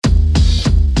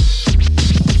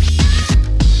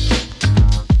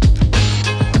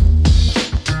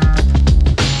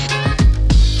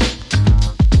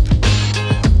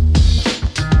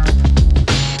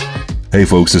Hey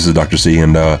folks, this is Dr. C,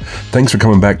 and thanks for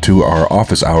coming back to our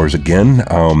office hours again.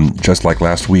 Just like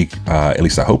last week, at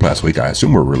least I hope last week, I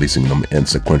assume we're releasing them in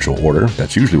sequential order.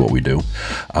 That's usually what we do.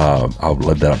 I'll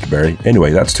let that up to Barry.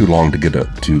 Anyway, that's too long to get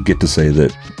to say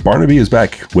that Barnaby is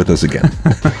back with us again.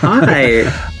 Hi,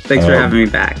 thanks for having me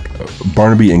back.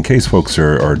 Barnaby, in case folks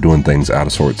are doing things out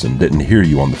of sorts and didn't hear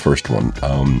you on the first one,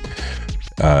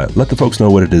 let the folks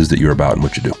know what it is that you're about and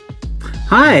what you do.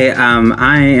 Hi,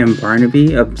 I am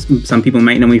Barnaby. Some people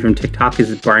might know me from TikTok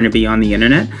as Barnaby on the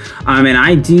internet. And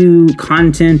I do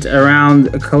content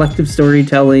around collective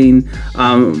storytelling,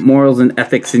 morals and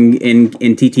ethics in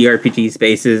TTRPG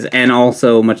spaces, and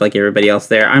also, much like everybody else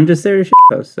there, I'm just there to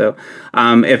shitpost. So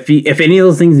if any of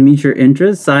those things meet your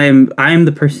interests, I am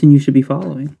the person you should be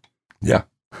following. Yeah.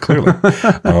 Clearly.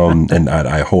 And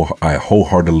I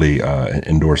wholeheartedly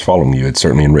endorse following you. It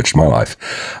certainly enriched my life.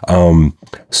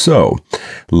 So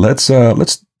let's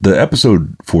the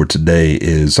episode for today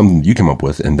is something you came up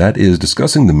with, and that is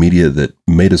discussing the media that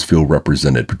made us feel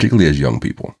represented, particularly as young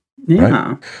people. Yeah.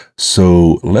 Right?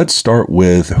 So let's start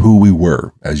with who we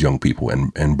were as young people.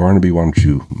 And Barnaby, why don't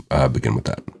you begin with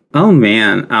that? Oh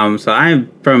man. So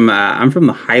I'm from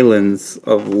the Highlands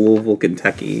of Louisville,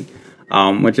 Kentucky.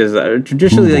 Which is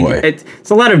traditionally it's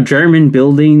a lot of German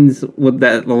buildings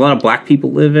that a lot of black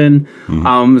people live in.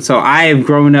 Mm-hmm. So I've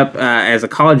grown up as a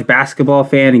college basketball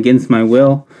fan against my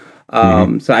will.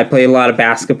 So I played a lot of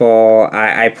basketball.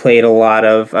 I played a lot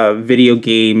of video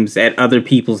games at other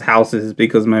people's houses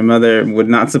because my mother would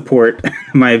not support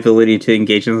my ability to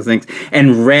engage in those things,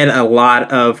 and read a lot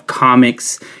of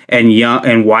comics and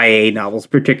YA novels,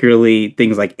 particularly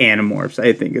things like Animorphs.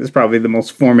 I think is probably the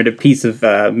most formative piece of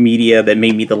media that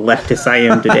made me the leftist I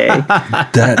am today.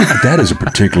 That is a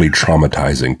particularly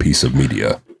traumatizing piece of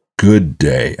media. Good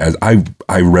day. As I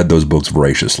read those books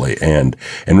voraciously, and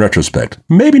in retrospect,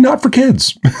 maybe not for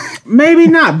kids. Maybe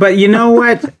not, but you know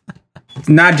what? It's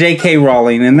not J.K.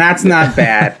 Rowling, and that's not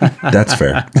bad. That's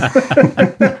fair.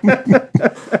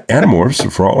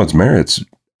 Animorphs, for all its merits,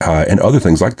 and other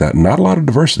things like that, not a lot of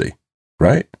diversity,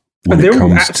 right? When it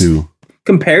comes to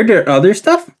compared to other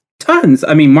stuff, tons.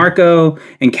 I mean, Marco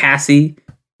and Cassie.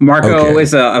 Marco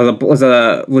was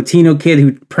a Latino kid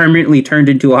who permanently turned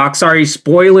into a hawk. Sorry,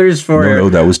 spoilers for... No,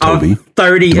 that was Toby.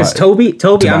 30. Toby,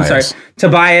 Tobias. I'm sorry.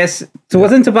 Tobias. So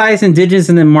wasn't Tobias indigenous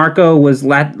and then Marco was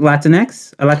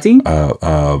Latinx? A Latin?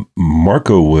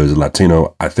 Marco was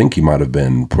Latino. I think he might have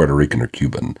been Puerto Rican or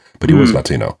Cuban, but he was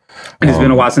Latino. And it's been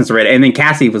a while since I read it. And then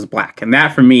Cassie was black. And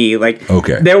that for me,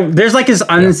 there's like this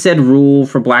unsaid rule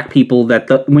for black people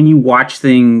that when you watch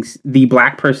things, the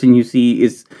black person you see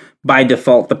is... by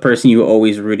default, the person you're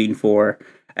always rooting for.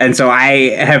 And so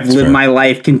I have lived my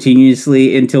life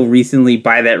continuously until recently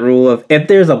by that rule of if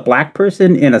there's a black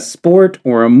person in a sport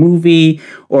or a movie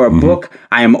or a book,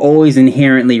 I am always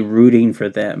inherently rooting for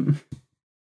them.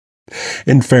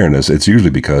 In fairness, it's usually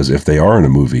because if they are in a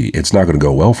movie, it's not going to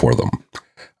go well for them.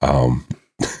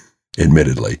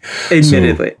 Admittedly.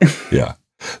 Yeah.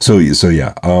 So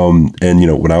yeah.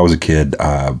 And when I was a kid,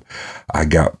 I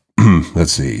got,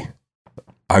 let's see.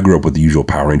 I grew up with the usual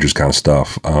Power Rangers kind of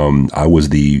stuff. I was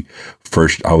in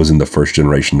the first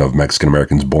generation of Mexican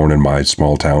Americans born in my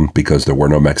small town because there were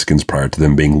no Mexicans prior to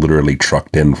them being literally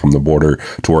trucked in from the border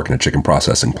to work in a chicken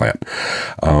processing plant,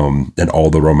 and all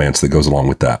the romance that goes along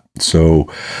with that. So,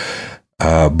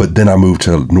 but then I moved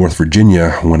to North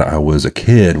Virginia when I was a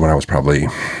kid, when I was probably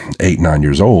 8-9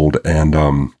 years old, and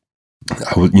I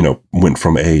was, went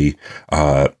from a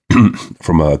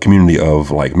community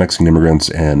of like Mexican immigrants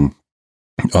and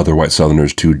other white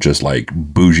Southerners to just like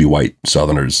bougie white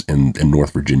Southerners in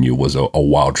North Virginia was a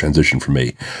wild transition for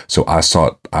me. So I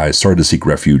started to seek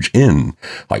refuge in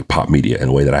like pop media in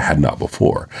a way that I had not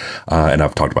before. And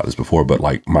I've talked about this before, but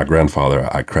like my grandfather,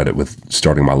 I credit with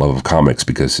starting my love of comics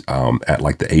because at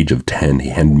like the age of 10, he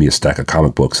handed me a stack of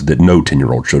comic books that no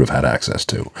 10-year-old should have had access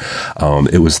to.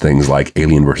 It was things like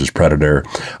Alien versus Predator,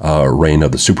 Reign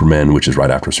of the Supermen, which is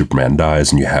right after Superman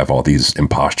dies, and you have all these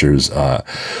imposters,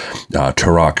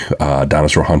 Turok,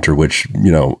 Dinosaur Hunter, which,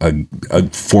 a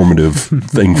formative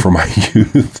thing for my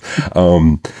youth,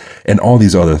 and all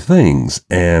these other things.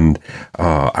 And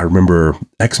I remember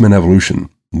X-Men Evolution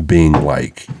being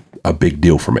like a big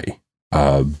deal for me,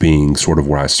 being sort of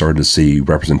where I started to see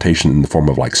representation in the form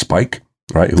of like Spike,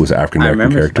 right, who was an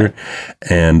African-American character,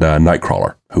 and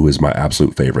Nightcrawler, who is my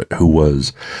absolute favorite, who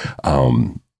was...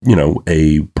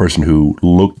 a person who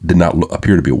did not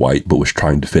appear to be white, but was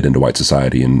trying to fit into white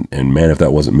society. And man, if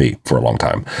that wasn't me for a long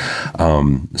time.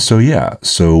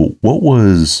 So what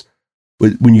was,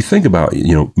 when you think about,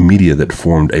 media that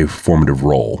formed a formative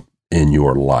role in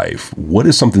your life, what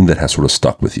is something that has sort of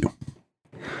stuck with you?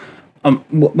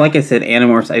 Like I said,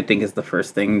 Animorphs, I think, is the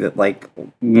first thing that, like,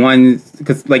 one,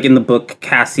 because, like, in the book,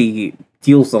 Cassie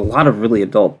deals with a lot of really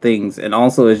adult things, and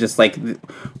also is just, like,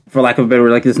 for lack of a better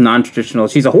word, like, this non-traditional,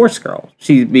 she's a horse girl.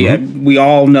 We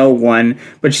all know one,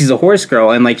 but she's a horse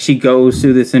girl, and, like, she goes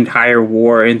through this entire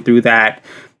war, and through that,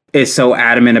 is so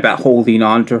adamant about holding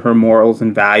on to her morals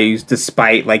and values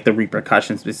despite like the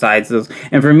repercussions besides those.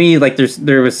 And for me, like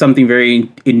there was something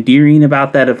very endearing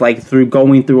about that, of like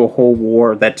going through a whole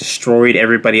war that destroyed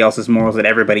everybody else's morals, that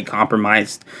everybody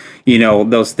compromised,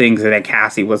 those things, and that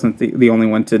Cassie wasn't the only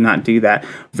one to not do that.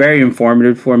 Very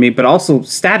informative for me, but also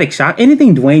Static Shock.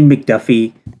 Anything Dwayne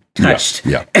McDuffie touched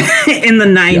in the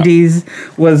 90s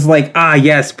was like,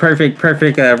 yes, perfect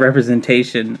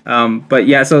representation. But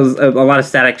yeah, so it was a lot of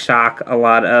Static Shock, a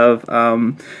lot of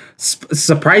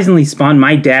surprisingly Spawn.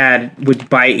 My dad would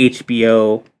buy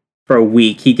HBO for a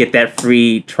week. He'd get that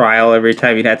free trial every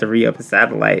time he'd have to re-up a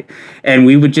satellite, and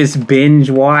we would just binge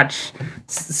watch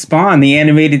Spawn, the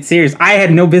animated series. I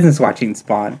had no business watching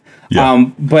Spawn.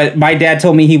 But my dad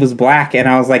told me he was black, and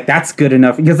I was like, that's good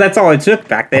enough, because that's all it took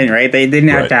back then, right? They didn't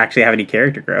have to actually have any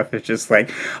character growth. It's just like,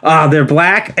 they're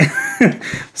black.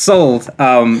 Sold.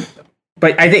 But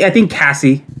I think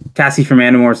Cassie from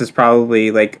Animorphs is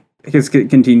probably like, has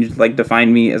continued to like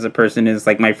define me as a person, is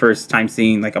like my first time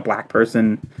seeing like a black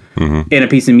person in a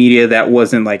piece of media that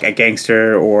wasn't like a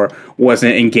gangster or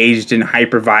wasn't engaged in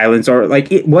hyper violence, or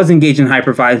like it was engaged in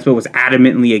hyper violence but was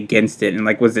adamantly against it, and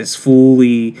like was this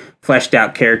fully fleshed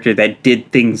out character that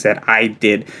did things that I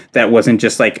did, that wasn't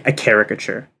just like a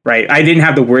caricature, right? I didn't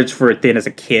have the words for it then as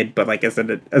a kid, but like as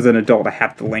an adult I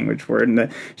have the language for it,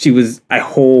 and she was a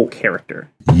whole character.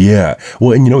 Yeah.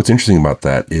 Well, and what's interesting about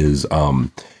that is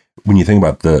when you think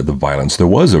about the violence, there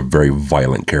was a very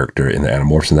violent character in the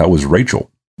Animorphs, and that was Rachel,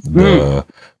 the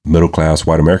middle-class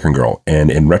white American girl.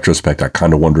 And in retrospect, I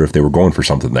kind of wonder if they were going for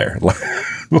something there.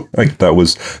 Like that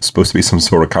was supposed to be some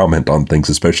sort of comment on things,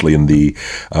 especially in the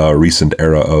recent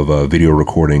era of video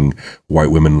recording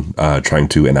white women trying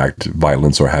to enact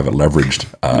violence or have it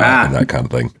leveraged and that kind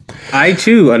of thing. I,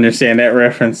 too, understand that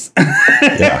reference.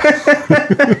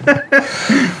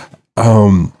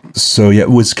 So yeah,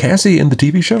 was Cassie in the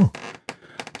TV show?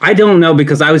 I don't know,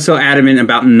 because I was so adamant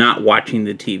about not watching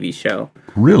the TV show.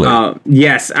 Really?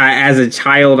 Yes. As a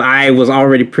child, I was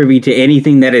already privy to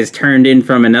anything that is turned in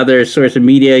from another source of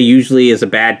media, usually is a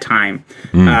bad time.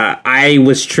 I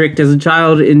was tricked as a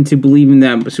child into believing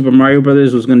that Super Mario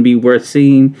Brothers was going to be worth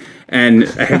seeing, and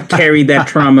I have carried that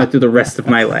trauma through the rest of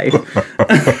my life.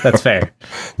 That's fair.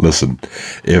 Listen,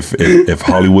 if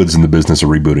Hollywood's in the business of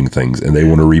rebooting things and they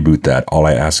want to reboot that, all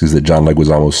I ask is that John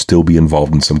Leguizamo still be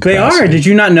involved in some capacity. They are. Did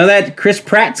you not know that? Chris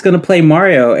Pratt's going to play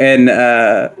Mario, and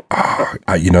I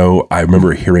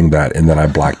remember hearing that, and then I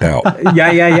blacked out.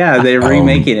 Yeah. They're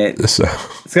remaking it. So.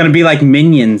 It's going to be like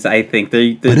Minions, I think.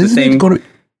 They're the same.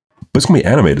 But it's going to be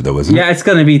animated, though, isn't it? Yeah, it's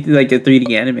going to be like a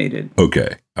 3D animated.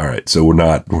 Okay. All right. So we're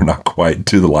not quite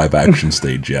to the live action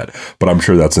stage yet, but I'm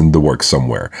sure that's in the works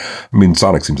somewhere. I mean,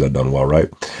 Sonic seems to have done well, right?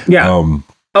 Yeah.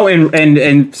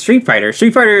 And Street Fighter.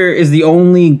 Street Fighter is the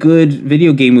only good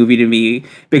video game movie to me,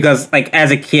 because like as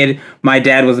a kid, my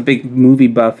dad was a big movie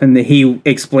buff, and he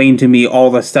explained to me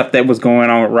all the stuff that was going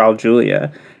on with Raul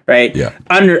Julia, right? Yeah.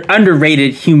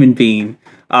 Underrated human being.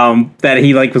 That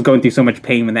he like was going through so much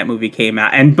pain when that movie came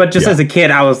out. But just as a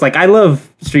kid, I was like, I love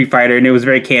Street Fighter, and it was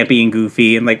very campy and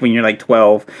goofy. And like when you're like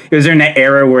 12, it was during that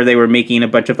era where they were making a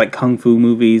bunch of like kung fu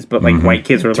movies, but like white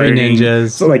kids were learning.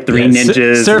 Ninjas. So like Three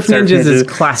Ninjas. Surf Ninjas is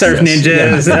classic. Surf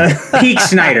Ninjas. Peak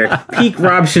Schneider. Peak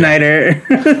Rob Schneider.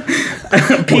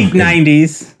 Peak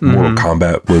 90s. Mortal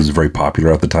Kombat was very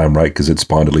popular at the time, right? Because it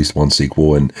spawned at least one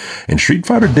sequel, and Street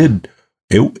Fighter did.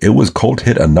 It was cult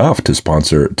hit enough to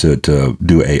sponsor to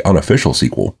do a unofficial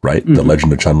sequel, right? The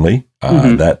Legend of Chun-Li,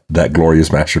 that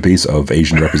glorious masterpiece of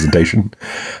Asian representation.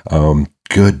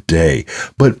 Good day.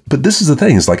 But this is the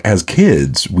thing, is like as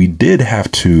kids, we did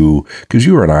have to, because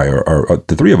you and I are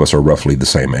the three of us are roughly the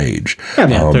same age.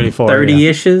 Yeah, 34.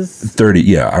 30-ishes? 30,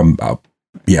 yeah. I'm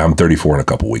 34 in a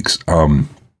couple weeks.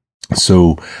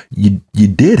 So you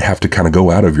did have to kind of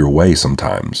go out of your way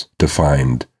sometimes to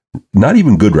find not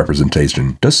even good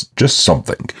representation, just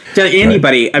something. To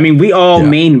anybody. Right? I mean, we all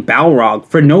main Balrog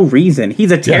for no reason. He's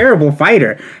a terrible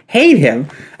fighter. Hate him.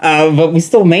 But we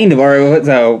still mained him. Or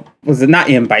was it not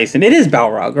M. Bison? It is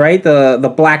Balrog, right?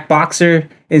 The black boxer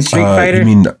in Street Fighter. You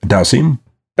mean Dhalsim?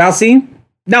 Dhalsim?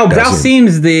 No,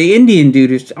 Dhalsim's the Indian dude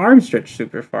whose arm stretched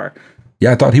super far.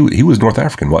 Yeah, I thought he was North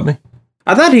African, wasn't he?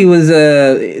 I thought he was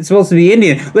supposed to be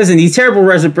Indian. Listen, these terrible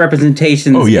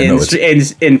representations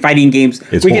in fighting games,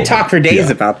 we could talk for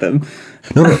days about them.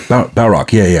 No,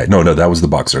 Balrog. Yeah. No, that was the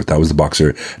boxer.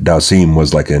 Dhalsim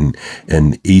was like an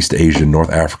East Asian,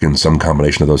 North African, some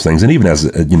combination of those things. And even as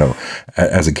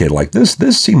as a kid, like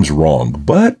this seems wrong,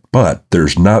 but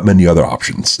there's not many other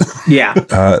options.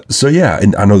 Yeah. So yeah,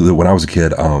 and I know that when I was a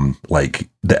kid, like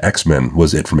the X-Men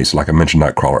was it for me. So like I mentioned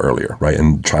Nightcrawler earlier, right?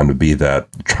 And trying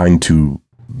to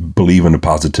believe in a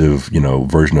positive,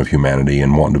 version of humanity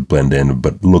and wanting to blend in,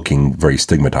 but looking very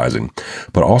stigmatizing.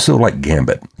 But also like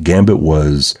Gambit. Gambit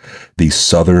was the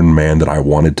Southern man that I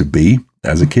wanted to be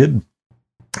as a kid,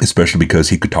 especially because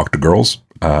he could talk to girls.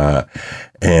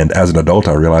 And as an adult,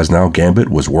 I realize now Gambit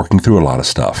was working through a lot of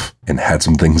stuff and had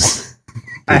some things.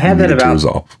 I had that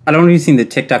about. I don't know if you've seen the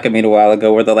TikTok I made a while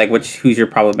ago where they're like, who's your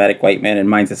problematic white man? And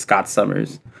mine's a Scott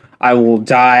Summers. I will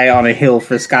die on a hill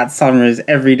for Scott Summers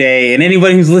every day. And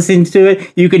anybody who's listening to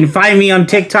it, you can find me on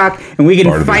TikTok and we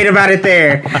can fight about it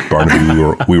there. Barnaby,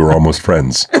 we were almost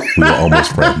friends.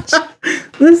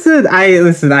 Listen,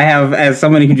 I have, as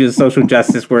someone who does social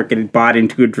justice work and bought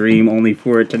into a dream only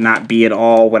for it to not be at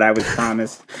all what I was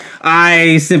promised,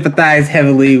 I sympathize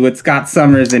heavily with Scott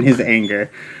Summers and his anger.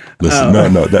 Listen,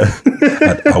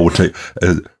 I will tell you,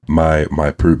 my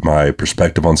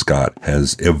perspective on Scott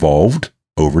has evolved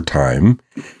over time.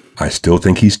 I still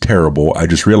think he's terrible. I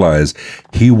just realized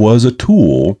he was a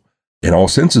tool in all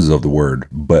senses of the word,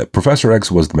 but Professor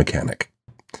X was the mechanic.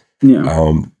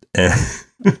 Yeah.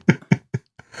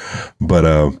 But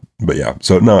yeah.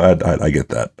 So no, I get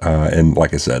that. And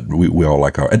like I said, we all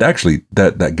like and actually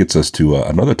that gets us to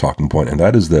another talking point, and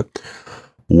that is that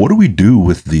what do we do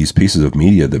with these pieces of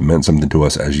media that meant something to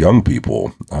us as young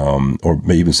people, or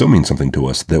may even still mean something to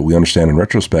us that we understand in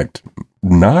retrospect,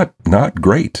 not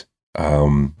great,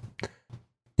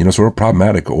 sort of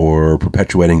problematic or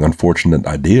perpetuating unfortunate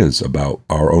ideas about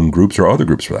our own groups or other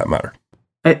groups for that matter.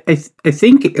 I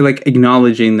think like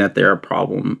acknowledging that they're a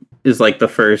problem is like the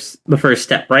first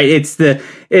step, right? It's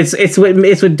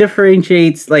what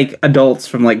differentiates like adults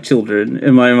from like children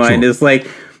in my mind. Sure. Is like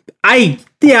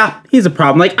he's a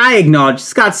problem. Like I acknowledge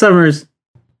Scott Summers,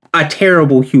 a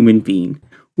terrible human being.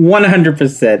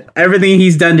 100%. Everything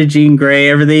he's done to Jean Grey,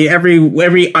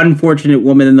 every unfortunate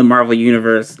woman in the Marvel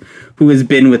universe who has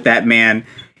been with that man,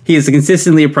 he is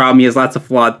consistently a problem. He has lots of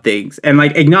flawed things. And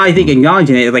like I think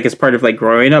acknowledging it like as part of like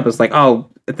growing up, it's like, oh,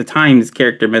 at the time this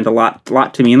character meant a lot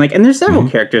to me. And there's several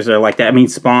characters that are like that. I mean,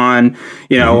 Spawn,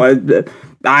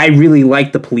 I really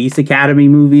liked the Police Academy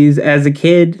movies as a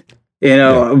kid.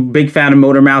 A big fan of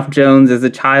Motormouth Jones as a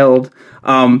child.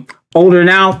 Older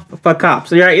now, fuck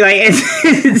cops. Right? Like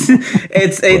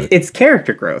it's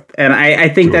character growth, and I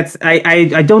think that's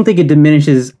I don't think it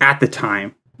diminishes at the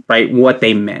time, right? What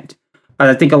they meant.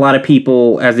 I think a lot of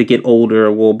people, as they get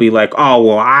older, will be like, "Oh,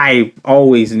 well, I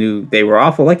always knew they were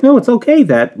awful." Like, no, it's okay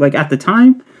that like at the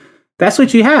time, that's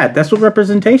what you had. That's what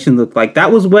representation looked like.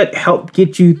 That was what helped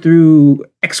get you through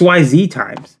XYZ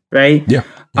times, right? Yeah.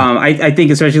 I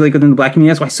think especially like within the Black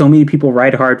community, that's why so many people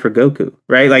ride hard for Goku,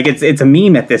 right? Like it's a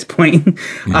meme at this point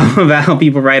about how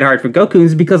people ride hard for Goku.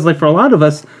 Is because like for a lot of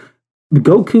us,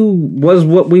 Goku was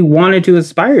what we wanted to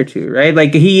aspire to, right?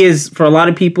 Like he is, for a lot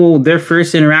of people, their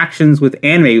first interactions with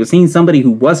anime was seeing somebody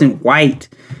who wasn't white,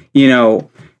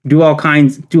 do all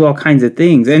kinds of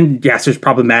things. And yes, there's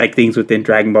problematic things within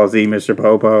Dragon Ball Z, Mr.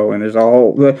 Popo, and there's a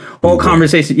whole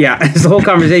conversation. Yeah, there's a whole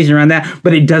conversation around that.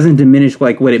 But it doesn't diminish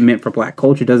like what it meant for Black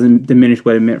culture. It doesn't diminish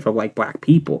what it meant for like Black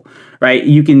people, right?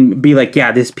 You can be like,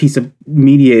 yeah, this piece of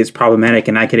media is problematic,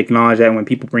 and I can acknowledge that. And when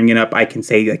people bring it up, I can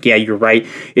say like, yeah, you're right.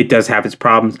 It does have its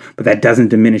problems, but that doesn't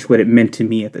diminish what it meant to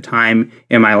me at the time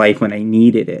in my life when I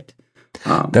needed it.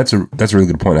 That's a really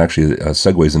good point. Actually,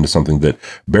 segues into something that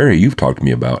Barry, you've talked to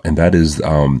me about, and that is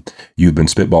you've been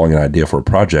spitballing an idea for a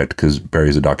project because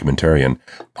Barry's a documentarian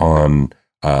on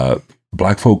young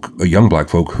black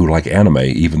folk who like anime,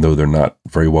 even though they're not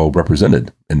very well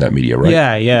represented in that media, right?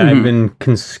 Yeah. Mm-hmm. I've been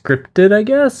conscripted, I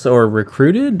guess, or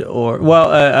recruited,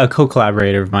 a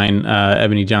co-collaborator of mine,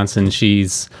 Ebony Johnson.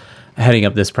 She's heading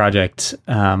up this project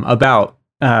about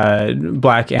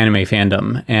Black anime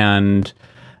fandom, and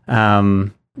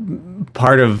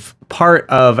part of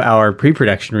our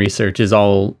pre-production research is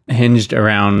all hinged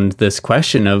around this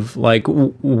question of like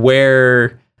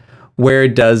where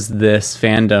does this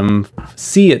fandom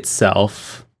see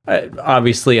itself?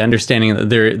 Obviously, understanding that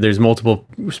there's multiple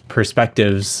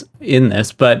perspectives in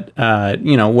this, but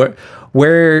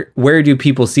where do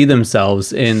people see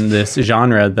themselves in this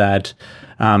genre that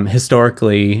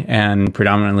historically and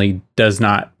predominantly does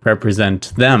not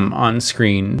represent them on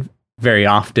screen very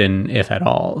often, if at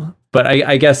all? But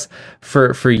I guess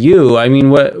for you, I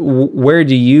mean, where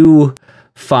do you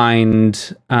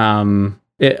find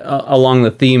along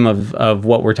the theme of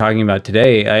what we're talking about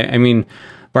today. I mean,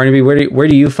 Barnaby, where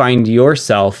do you find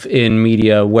yourself in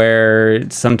media where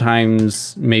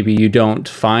sometimes maybe you don't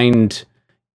find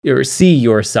or see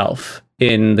yourself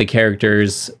in the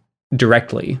characters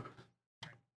directly?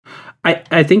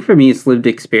 I think for me, it's lived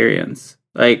experience.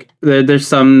 Like there's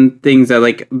some things that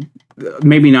like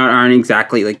maybe aren't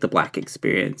exactly like the Black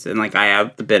experience, and like I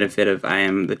have the benefit of I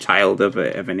am the child of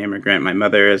an immigrant. My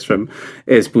mother is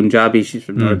Punjabi. She's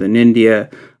from northern India.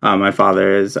 My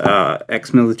father is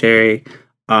ex-military.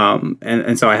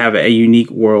 And so I have a unique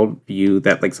worldview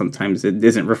that like sometimes it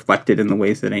isn't reflected in the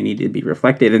ways that I need to be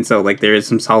reflected. And so like there is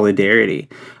some solidarity,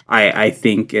 I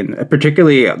think, and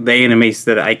particularly the animes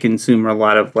that I consume are a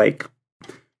lot of like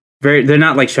they're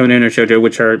not like shonen or shoujo,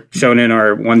 which are shonen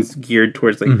are ones geared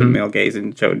towards like the male gaze,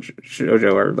 and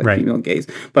shoujo are like female gaze,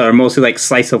 but are mostly like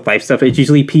slice of life stuff. It's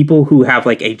usually people who have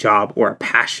like a job or a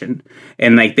passion,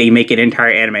 and like they make an entire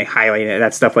anime highlight it.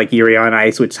 That's stuff like Yuri on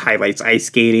Ice, which highlights ice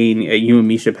skating, You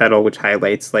Misha Pedal, which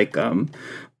highlights like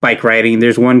bike riding.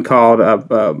 There's one called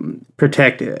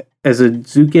Protect as a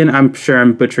Zukin. I'm sure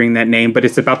I'm butchering that name, but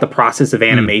it's about the process of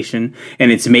animation,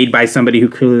 and it's made by somebody who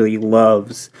clearly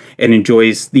loves and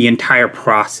enjoys the entire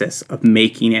process of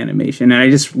making animation. And I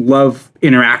just love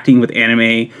interacting with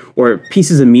anime or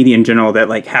pieces of media in general that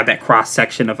like have that cross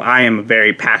section of I am a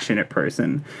very passionate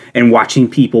person, and watching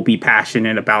people be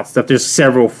passionate about stuff. There's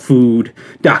several food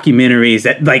documentaries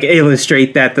that like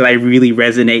illustrate that I really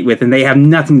resonate with, and they have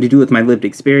nothing to do with my lived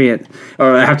experience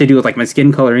or have to do with like my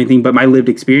skin color or anything, but my lived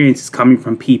experience is coming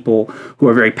from people who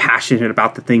are very passionate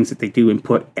about the things that they do and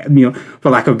put, for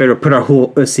lack of a better, put our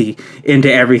whole ussy into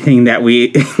everything that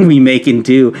we make and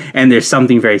do. And there's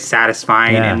something very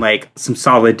satisfying and like some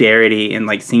solidarity in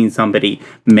like seeing somebody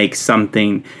make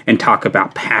something and talk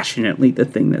about passionately the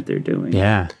thing that they're doing.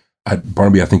 Yeah.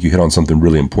 Barnaby, I think you hit on something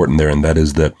really important there, and that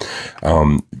is that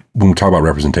when we talk about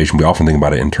representation, we often think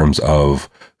about it in terms of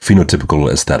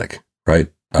phenotypical aesthetic, right?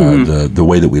 The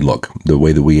way that we look, the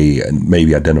way that we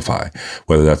maybe identify,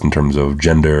 whether that's in terms of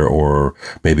gender or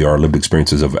maybe our lived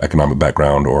experiences of economic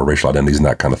background or racial identities and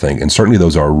that kind of thing. And certainly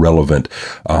those are relevant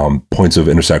points of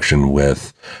intersection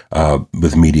with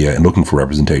media and looking for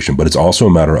representation. But it's also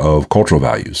a matter of cultural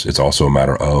values. It's also a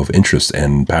matter of interests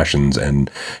and passions and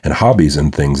hobbies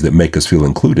and things that make us feel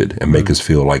included and make us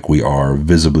feel like we are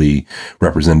visibly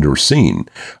represented or seen.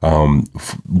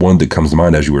 One that comes to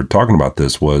mind as you were talking about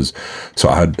this was,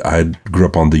 so I grew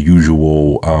up on the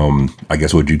usual, I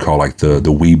guess what you'd call like the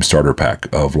weeb starter pack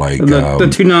of like the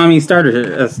Toonami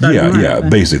starter. Yeah,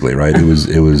 basically, right. It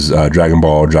was Dragon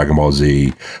Ball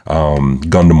Z,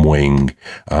 Gundam Wing.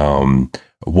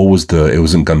 What was it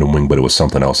wasn't Gundam Wing, but it was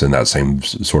something else in that same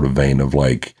sort of vein of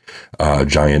like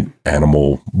giant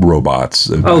animal robots.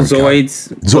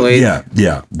 Zoids.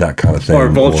 Yeah, that kind of thing. Or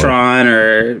Voltron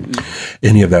or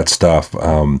any of that stuff.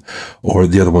 Or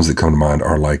the other ones that come to mind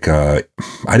are like, I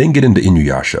didn't get into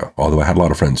Inuyasha, although I had a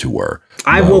lot of friends who were.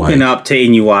 I've woken up to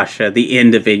Inuyasha, the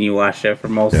end of Inuyasha for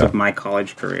most of my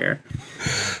college career.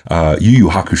 Yu Yu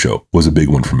Hakusho was a big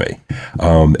one for me.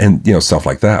 And, stuff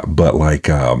like that. But like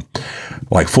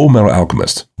Full Metal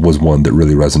Alchemist was one that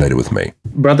really resonated with me.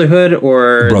 Brotherhood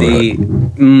or Brotherhood.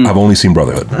 I've only seen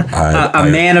Brotherhood. A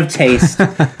man of taste.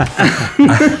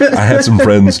 I had some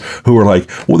friends who were like,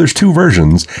 well, there's two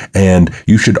versions and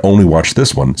you should only watch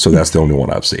this one. So that's the only one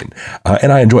I've seen.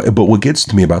 And I enjoy it. But what gets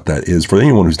to me about that is, for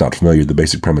anyone who's not familiar, the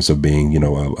basic premise of being,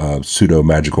 a pseudo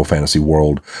magical fantasy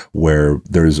world where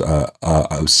there's a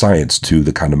science to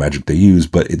the kind of magic they use,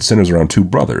 but it centers around two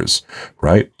brothers,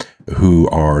 right? Who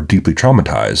are deeply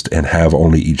traumatized and have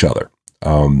only each other.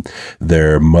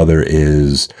 Their mother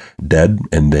is dead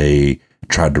and they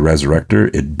tried to resurrect her.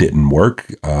 It didn't work.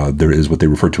 There is what they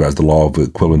refer to as the law of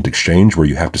equivalent exchange, where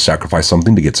you have to sacrifice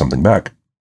something to get something back.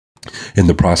 In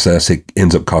the process, it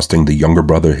ends up costing the younger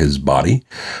brother his body,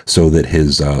 so that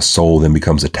his soul then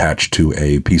becomes attached to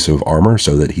a piece of armor,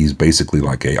 so that he's basically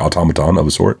like a automaton of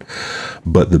a sort.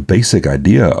 But the basic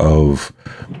idea of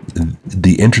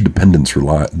the interdependence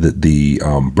that the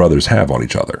brothers have on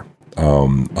each other,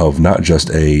 of not just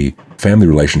a family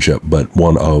relationship, but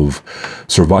one of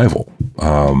survival,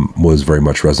 was very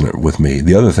much resonant with me.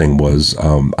 The other thing was,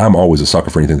 I'm always a sucker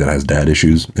for anything that has dad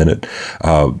issues in it.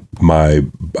 My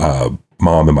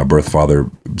mom and my birth father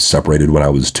separated when I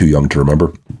was too young to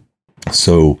remember.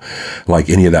 So like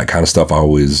any of that kind of stuff, I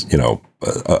always,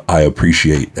 I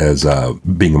appreciate as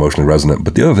being emotionally resonant.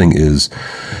 But the other thing is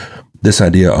this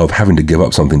idea of having to give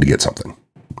up something to get something.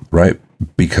 right?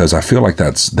 Because I feel like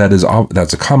that's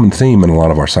a common theme in a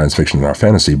lot of our science fiction and our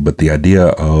fantasy, but the idea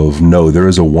of, no, there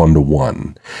is a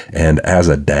one-to-one. And as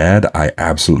a dad, I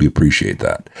absolutely appreciate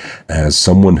that. As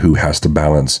someone who has to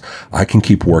balance, I can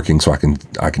keep working so I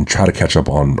can try to catch up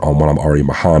on what I'm already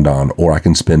behind on, or I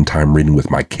can spend time reading with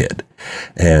my kid.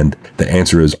 And the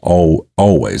answer is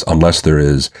always, unless there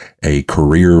is a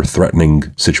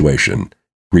career-threatening situation,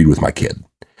 read with my kid.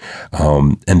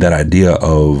 And that idea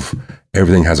of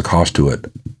everything has a cost to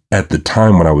it, at the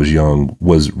time when I was young,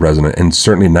 was resonant, and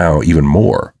certainly now even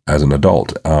more as an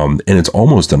adult. And it's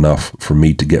almost enough for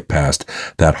me to get past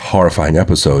that horrifying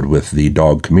episode with the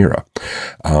dog Chimera.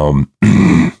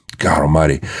 God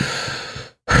almighty.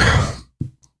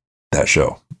 That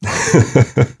show.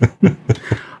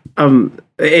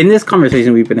 In this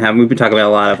conversation we've been talking about a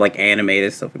lot of like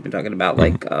animated stuff. We've been talking about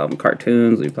like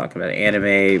cartoons. We've talked about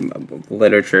anime,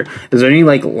 literature. Is there any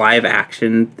like live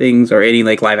action things or any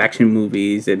like live action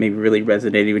movies that maybe really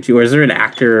resonated with you? Or is there an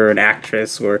actor or an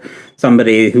actress or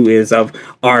somebody who is of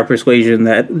our persuasion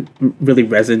that really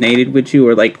resonated with you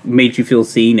or like made you feel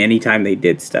seen anytime they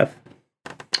did stuff?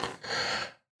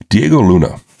 Diego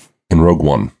Luna in Rogue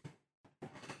One.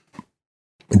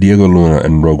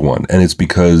 And it's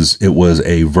because it was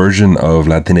a version of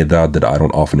Latinidad that I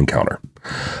don't often encounter.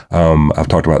 I've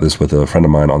talked about this with a friend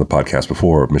of mine on the podcast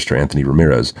before, Mr. Anthony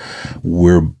Ramirez.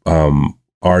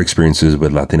 Our experiences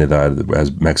with Latinidad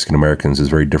as Mexican Americans is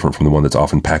very different from the one that's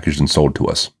often packaged and sold to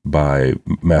us by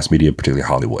mass media, particularly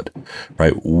Hollywood,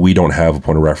 right? We don't have a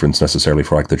point of reference necessarily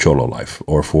for like the Cholo life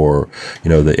or for,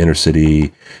 the inner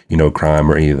city, crime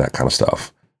or any of that kind of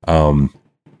stuff.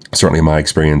 Certainly in my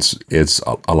experience,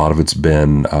 a lot of it's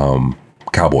been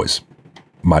cowboys.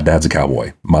 My dad's a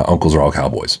cowboy. My uncles are all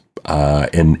cowboys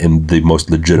in the most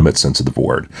legitimate sense of the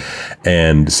word.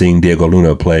 And seeing Diego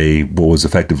Luna play what was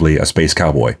effectively a space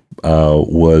cowboy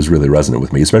was really resonant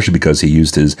with me, especially because he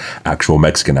used his actual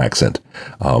Mexican accent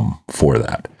for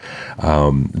that.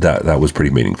 That was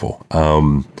pretty meaningful.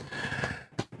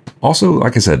 Also,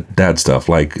 like I said, dad stuff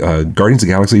like Guardians of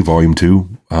the Galaxy Volume 2,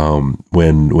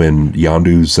 when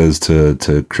Yondu says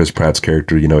to Chris Pratt's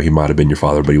character, he might have been your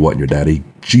father, but he wasn't your daddy.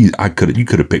 Geez, you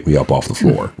could have picked me up off the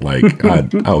floor. Like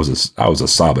I was a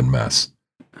sobbing mess.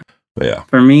 But yeah.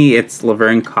 For me, it's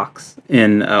Laverne Cox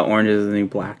in Orange is the New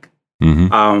Black.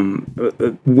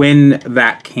 Mm-hmm. When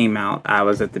that came out, I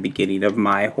was at the beginning of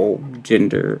my whole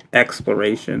gender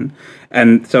exploration.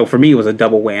 And so for me, it was a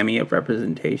double whammy of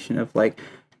representation of like,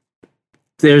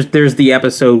 There's the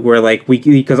episode where like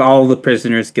because all the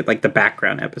prisoners get like the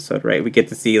background episode, right? We get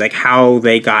to see like how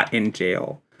they got in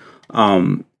jail,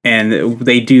 and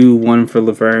they do one for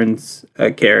Laverne's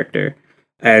character,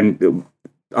 and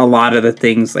a lot of the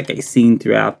things like I seen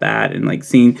throughout that and like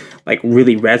seen like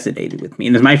really resonated with me.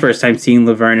 And it's my first time seeing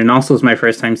Laverne, and also it's my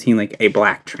first time seeing like a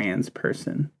black trans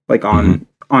person like on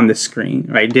the screen,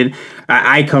 right?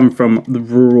 I come from the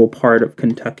rural part of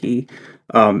Kentucky,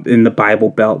 in the Bible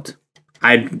Belt.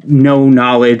 I had no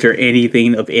knowledge or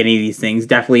anything of any of these things.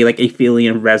 Definitely like a feeling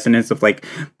of resonance of like,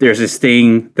 there's this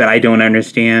thing that I don't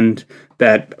understand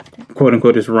that quote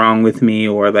unquote is wrong with me,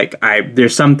 or like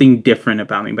there's something different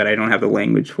about me, but I don't have the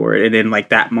language for it. And then like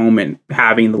that moment,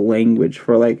 having the language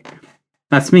for like,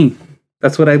 that's me.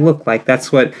 That's what I look like.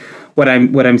 That's what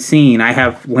I'm seeing. I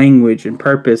have language and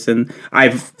purpose, and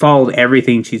I've followed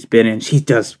everything she's been in. She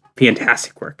does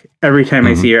fantastic work. Every time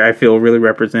I see her, I feel really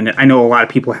represented. I know a lot of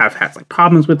people have had like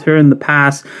problems with her in the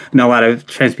past. I know a lot of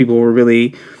trans people were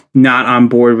really not on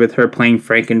board with her playing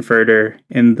Frankenfurter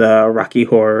in the Rocky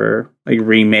Horror like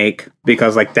remake,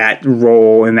 because like that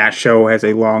role in that show has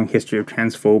a long history of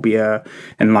transphobia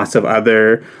and lots of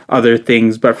other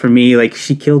things. But for me, like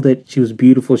she killed it. She was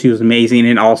beautiful. She was amazing,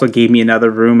 and also gave me another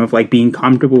room of like being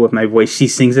comfortable with my voice. She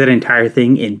sings that entire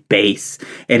thing in bass,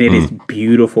 and it is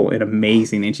beautiful and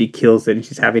amazing, and she kills it, and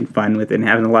she's having fun with it and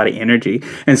having a lot of energy.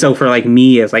 And so for like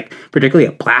me as like particularly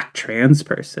a black trans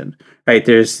person, right,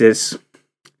 there's this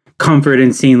comfort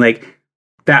in seeing like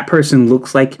that person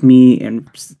looks like me and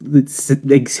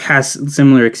has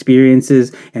similar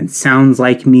experiences and sounds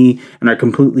like me and are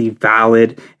completely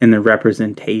valid in their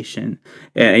representation.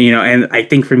 And I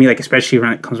think for me, like, especially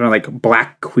when it comes around like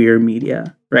black queer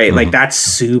media, right? Like that's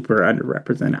super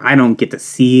underrepresented. I don't get to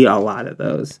see a lot of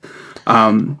those.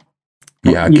 I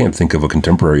can't think of a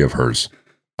contemporary of hers.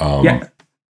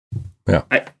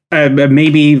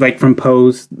 Maybe like from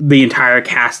Pose, the entire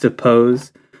cast of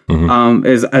Pose.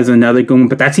 As another good one,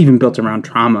 but that's even built around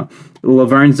trauma.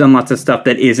 Laverne's done lots of stuff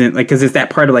that isn't like, because it's that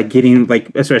part of like getting like,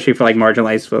 especially for like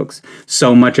marginalized folks,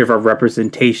 so much of our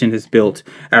representation is built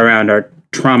around our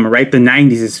trauma, right? The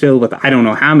 90s is filled with I don't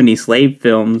know how many slave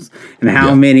films and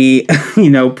how many,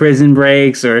 prison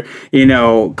breaks or,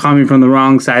 coming from the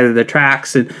wrong side of the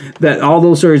tracks, and that all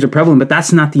those stories are prevalent, but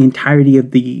that's not the entirety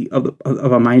of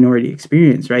a minority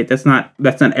experience, right? That's not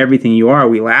everything you are.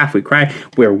 We laugh, we cry,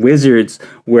 we're wizards,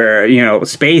 we're,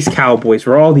 space cowboys,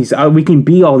 we're all these, we can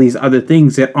be all these other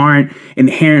things that aren't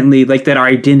inherently like that. Our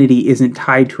identity isn't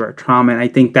tied to our trauma. And I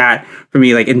think that for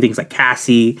me, like in things like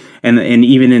Cassie and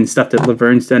even in stuff that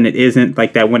Laverne's done, it isn't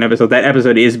like that one episode. That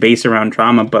episode is based around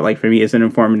trauma, but like for me, it's an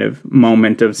informative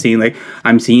moment of seeing like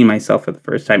I'm seeing myself for the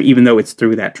first time, even though it's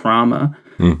through that trauma.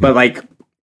 Mm-hmm. But like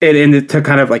it to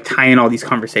kind of like tie in all these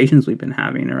conversations we've been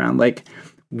having around like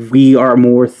we are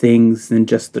more things than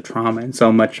just the trauma, and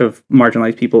so much of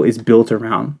marginalized people is built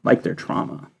around like their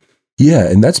trauma. Yeah,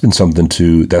 and that's been something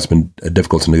that's been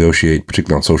difficult to negotiate,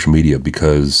 particularly on social media,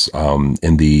 because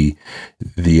in the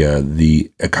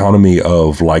economy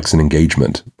of likes and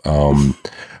engagement,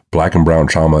 Black and brown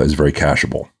trauma is very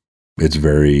cashable. It's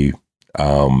very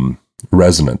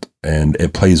resonant, and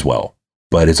it plays well,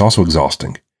 but it's also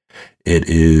exhausting. It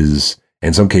is,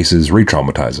 in some cases,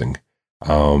 re-traumatizing.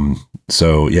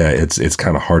 So yeah, it's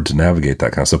kind of hard to navigate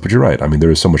that kind of stuff, but you're right. I mean,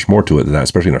 there is so much more to it than that,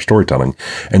 especially in our storytelling.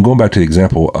 And going back to the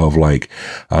example of like,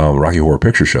 Rocky Horror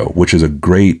Picture Show, which is I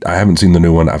haven't seen the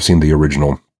new one. I've seen the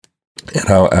original, and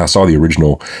I saw the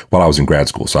original while I was in grad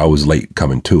school. So I was late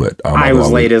coming to it. I was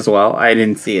late as well. I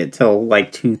didn't see it till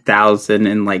like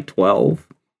 2012.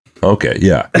 Okay.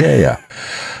 Yeah.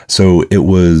 So it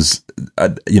was,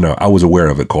 I was aware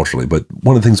of it culturally, but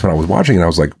one of the things when I was watching it, I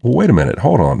was like, well, wait a minute,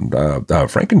 hold on.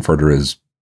 Frankenfurter is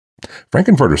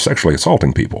sexually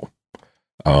assaulting people,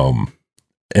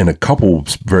 in a couple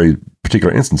very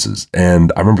particular instances.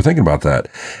 And I remember thinking about that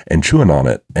and chewing on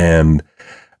it. And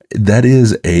that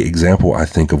is a example, I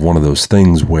think, of one of those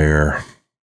things where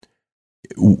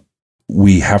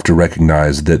we have to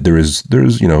recognize that there's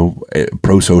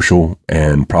pro-social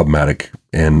and problematic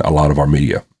in a lot of our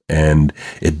media. And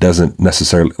it doesn't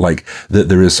necessarily, like, that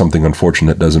there is something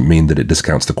unfortunate doesn't mean that it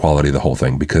discounts the quality of the whole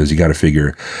thing, because you got to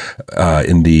figure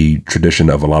in the tradition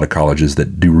of a lot of colleges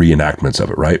that do reenactments of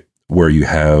it, right? Where you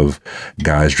have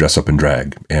guys dress up in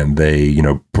drag and they,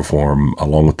 perform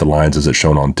along with the lines as it's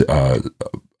shown on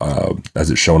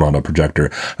a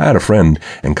projector. I had a friend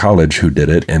in college who did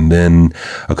it, and then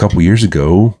a couple years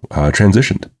ago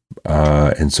transitioned.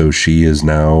 And so she is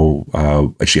now,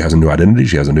 she has a new identity.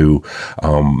 She has a new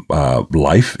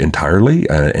life entirely,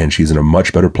 and she's in a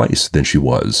much better place than she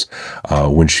was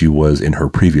when she was in her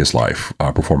previous life,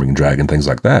 performing in drag and things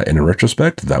like that. And in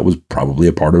retrospect, that was probably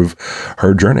a part of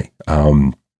her journey.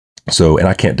 So, and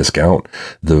I can't discount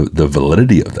the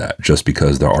validity of that just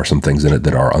because there are some things in it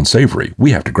that are unsavory.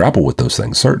 We have to grapple with those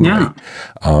things, certainly. Yeah.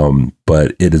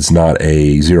 But it is not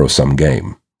a zero-sum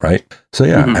game, right? So,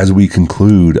 yeah, as we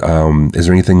conclude, is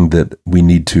there anything that we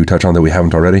need to touch on that we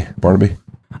haven't already, Barnaby?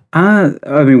 I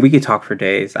mean, we could talk for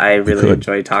days. I really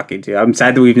enjoy talking to you. I'm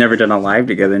sad that we've never done a live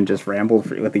together and just rambled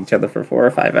with each other for 4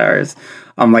 or 5 hours.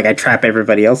 Like I trap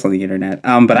everybody else on the internet.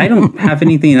 But I don't have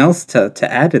anything else to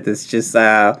add to this. Just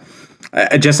a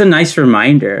nice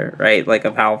reminder, right? Like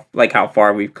of how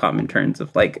far we've come in terms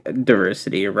of like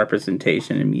diversity or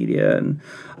representation in media, and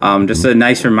just a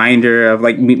nice reminder of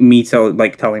like me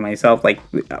telling myself like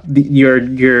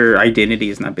your identity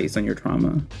is not based on your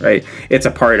trauma, right? It's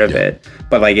a part of it,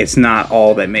 but like it's not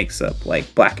all that makes up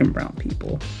like Black and brown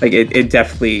people. Like it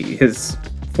definitely has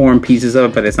formed pieces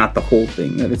of it, but it's not the whole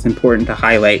thing. That it's important to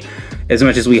highlight. As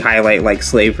much as we highlight like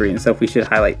slavery and stuff, we should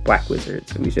highlight Black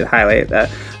wizards, and we should highlight that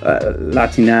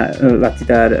Latinidad,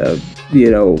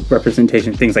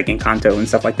 representation, things like Encanto and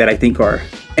stuff like that. I think are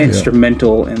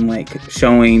instrumental in like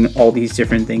showing all these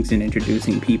different things and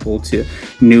introducing people to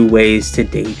new ways to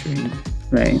daydream,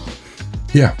 right?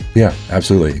 Yeah,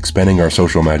 absolutely. Expanding our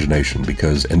social imagination,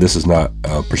 because, and this is not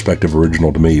a perspective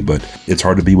original to me, but it's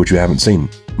hard to be what you haven't seen,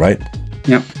 right?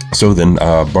 Yep. So then,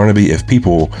 Barnaby, if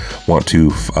people want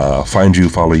to find you,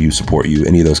 follow you, support you,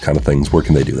 any of those kind of things, where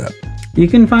can they do that? You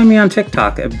can find me on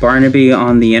TikTok at Barnaby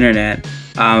on the internet.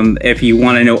 If you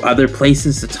want to know other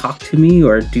places to talk to me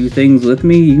or do things with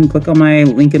me, you can click on my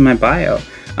link in my bio.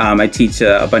 I teach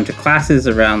a bunch of classes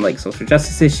around like social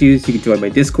justice issues. You can join my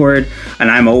Discord,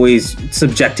 and I'm always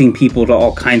subjecting people to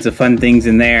all kinds of fun things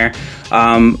in there.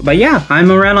 But yeah,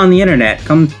 I'm around on the internet.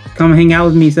 Come hang out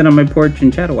with me, sit on my porch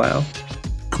and chat a while.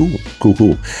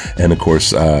 Cool. And of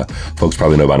course, folks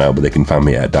probably know by now, but they can find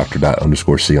me at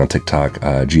Dr._C on TikTok,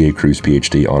 GA Cruz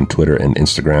PhD on Twitter and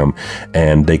Instagram,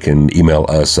 and they can email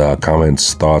us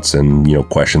comments, thoughts, and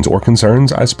questions or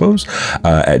concerns, I suppose,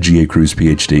 at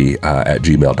GACruzPhD at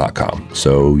gmail.com.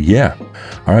 So yeah.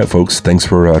 All right, folks. Thanks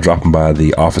for dropping by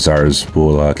the office hours.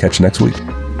 We'll catch you next week.